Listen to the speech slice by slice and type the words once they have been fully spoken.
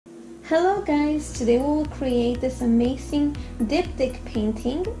Hello guys, today we will create this amazing diptych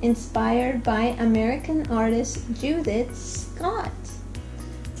painting inspired by American artist Judith Scott.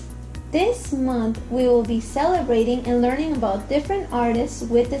 This month we will be celebrating and learning about different artists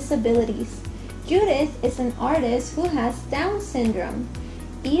with disabilities. Judith is an artist who has Down syndrome.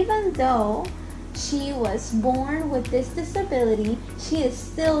 Even though she was born with this disability, she is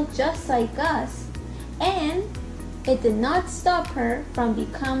still just like us, and it did not stop her from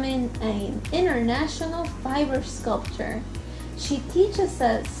becoming an international fiber sculptor. She teaches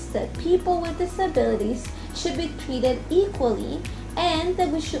us that people with disabilities should be treated equally and that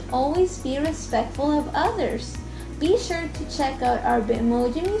we should always be respectful of others. Be sure to check out our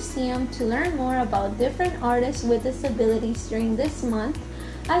Bitmoji Museum to learn more about different artists with disabilities during this month,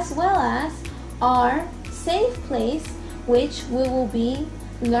 as well as our safe place, which we will be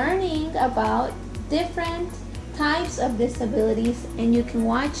learning about different types of disabilities, and you can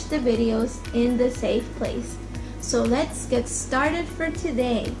watch the videos in the safe place. So let's get started for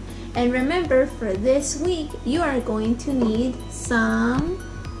today. And remember, for this week you are going to need some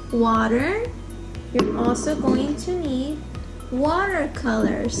water. You're also going to need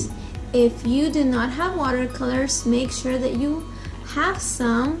watercolors. If you do not have watercolors, make sure that you have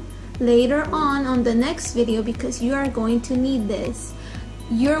some later on the next video, because you are going to need this.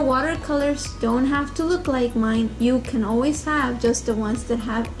 Your watercolors don't have to look like mine. You can always have just the ones that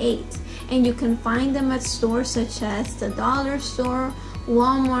have 8, and you can find them at stores such as the dollar store,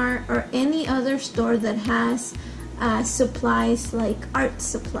 Walmart, or any other store that has supplies like art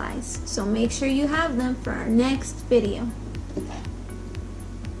supplies. So make sure you have them for our next video.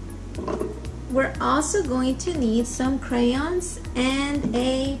 We're also going to need some crayons and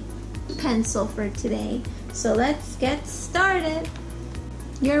a pencil for today. So let's get started.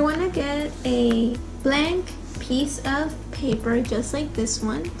 You're gonna get a blank piece of paper just like this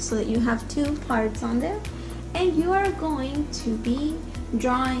one, so that you have 2 parts on there, and you are going to be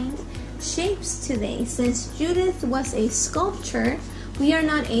drawing shapes today. Since Judith was a sculptor, we are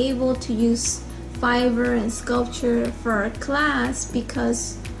not able to use fiber and sculpture for our class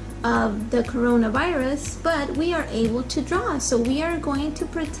because of the coronavirus, but we are able to draw. So we are going to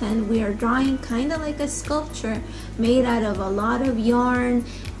pretend we are drawing kind of like a sculpture made out of a lot of yarn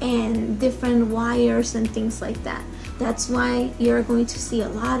and different wires and things like that. That's why you're going to see a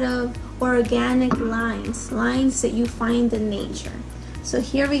lot of organic lines that you find in nature. So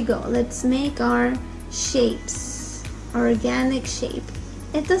here we go. Let's make our shapes, organic shape.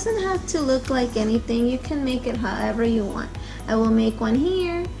 It doesn't have to look like anything. You can make it however you want. I will make one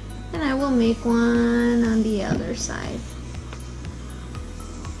here, and I will make one on the other side.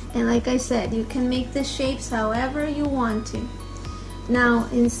 And like I said, you can make the shapes however you want to. Now,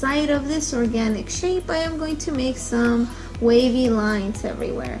 inside of this organic shape, I am going to make some wavy lines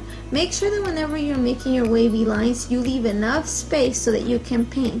everywhere. Make sure that whenever you're making your wavy lines, you leave enough space so that you can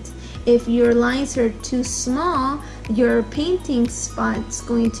paint. If your lines are too small, your painting spot's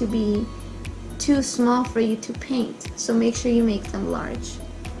going to be too small for you to paint. So make sure you make them large.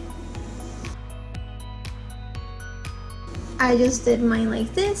 I just did mine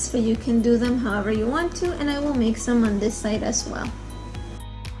like this, but you can do them however you want to, and I will make some on this side as well.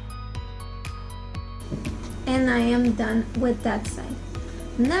 And I am done with that side.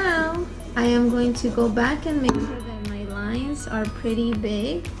 Now I am going to go back and make sure that my lines are pretty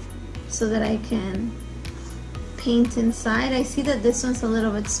big so that I can paint inside. I see that this one's a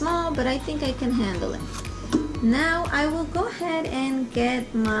little bit small, but I think I can handle it. Now I will go ahead and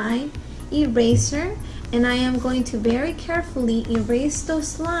get my eraser, and I am going to very carefully erase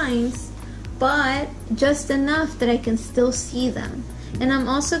those lines, but just enough that I can still see them. And I'm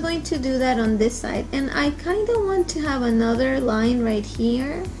also going to do that on this side, and I kind of want to have another line right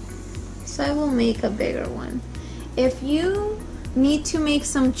here, so I will make a bigger one. If you need to make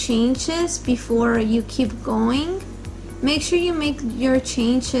some changes before you keep going, make sure you make your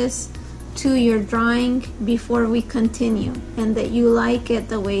changes to your drawing before we continue, and that you like it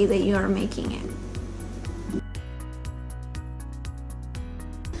the way that you are making it.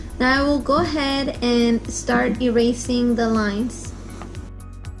 Now I will go ahead and start erasing the lines.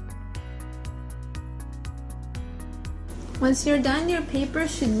 Once you're done, your paper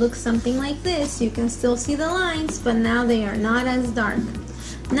should look something like this. You can still see the lines, but now they are not as dark.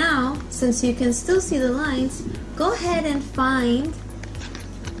 Now, since you can still see the lines, go ahead and find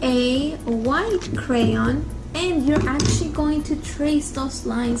a white crayon, and you're actually going to trace those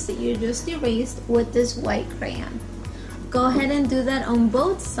lines that you just erased with this white crayon. Go ahead and do that on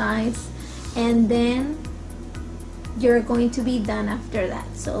both sides, and then you're going to be done after that.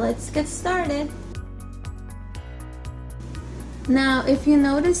 So let's get started. Now, if you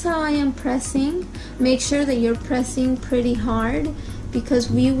notice how I am pressing, make sure that you're pressing pretty hard because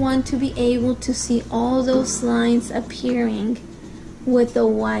we want to be able to see all those lines appearing with the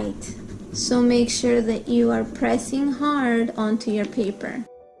white. So make sure that you are pressing hard onto your paper.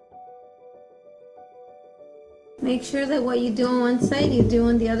 Make sure that what you do on one side, you do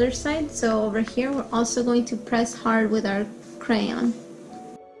on the other side. So over here, we're also going to press hard with our crayon.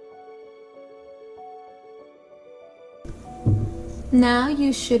 Now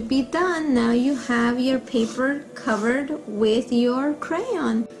you should be done. Now you have your paper covered with your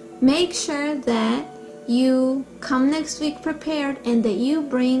crayon. Make sure that you come next week prepared and that you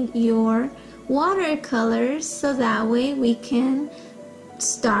bring your watercolors so that way we can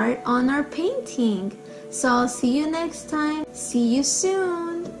start on our painting. So I'll see you next time. See you soon.